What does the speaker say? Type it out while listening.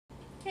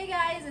Hey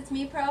guys, it's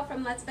me Pro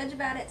from Let's Veg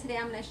About It. Today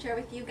I'm going to share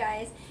with you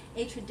guys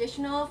a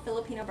traditional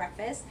Filipino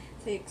breakfast.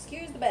 So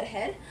excuse the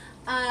bedhead.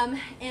 And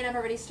I've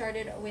already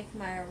started with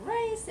my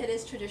rice. It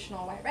is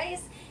traditional white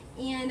rice.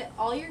 And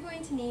all you're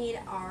going to need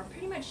are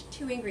pretty much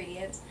two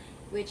ingredients,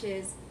 which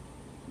is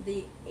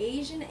the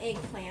Asian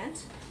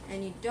eggplant,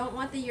 and you don't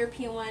want the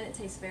European one, it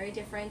tastes very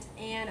different,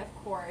 and of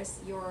course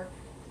your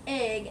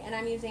egg, and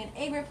I'm using an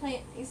egg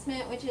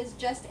replacement, which is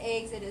just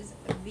eggs. It is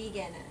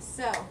vegan.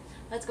 So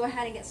let's go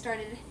ahead and get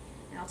started,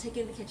 and I'll take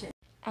you to the kitchen.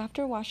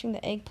 After washing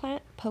the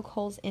eggplant, poke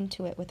holes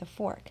into it with a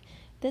fork.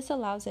 This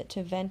allows it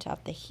to vent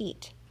off the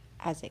heat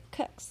as it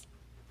cooks.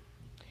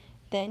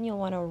 Then you'll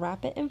want to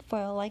wrap it in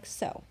foil like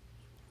so.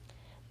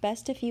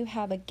 Best if you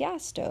have a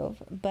gas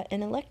stove, but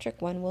an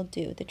electric one will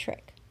do the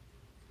trick.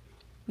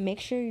 Make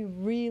sure you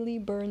really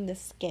burn the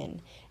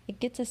skin. It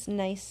gets a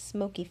nice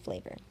smoky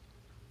flavor.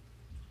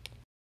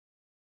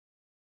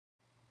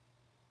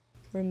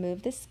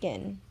 Remove the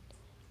skin.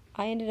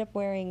 I ended up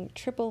wearing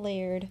triple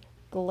layered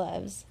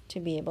gloves to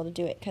be able to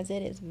do it because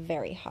it is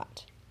very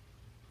hot.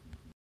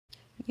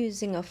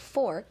 Using a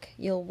fork,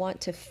 you'll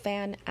want to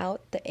fan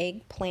out the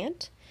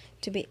eggplant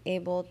to be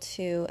able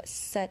to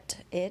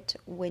set it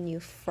when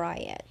you fry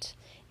it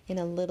in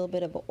a little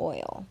bit of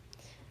oil.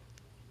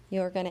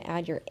 You're going to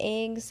add your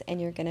eggs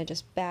and you're going to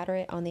just batter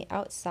it on the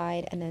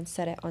outside and then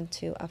set it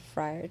onto a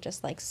fryer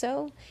just like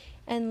so,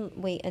 and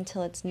wait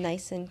until it's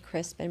nice and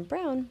crisp and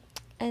brown,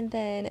 and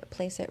then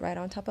place it right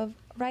on top of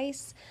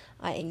rice.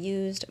 I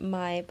used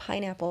my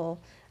pineapple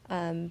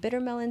bitter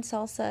melon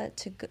salsa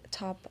to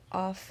top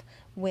off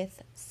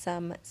with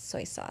some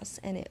soy sauce,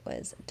 and it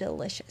was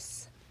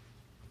delicious.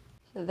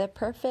 The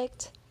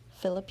perfect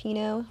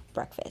Filipino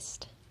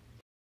breakfast.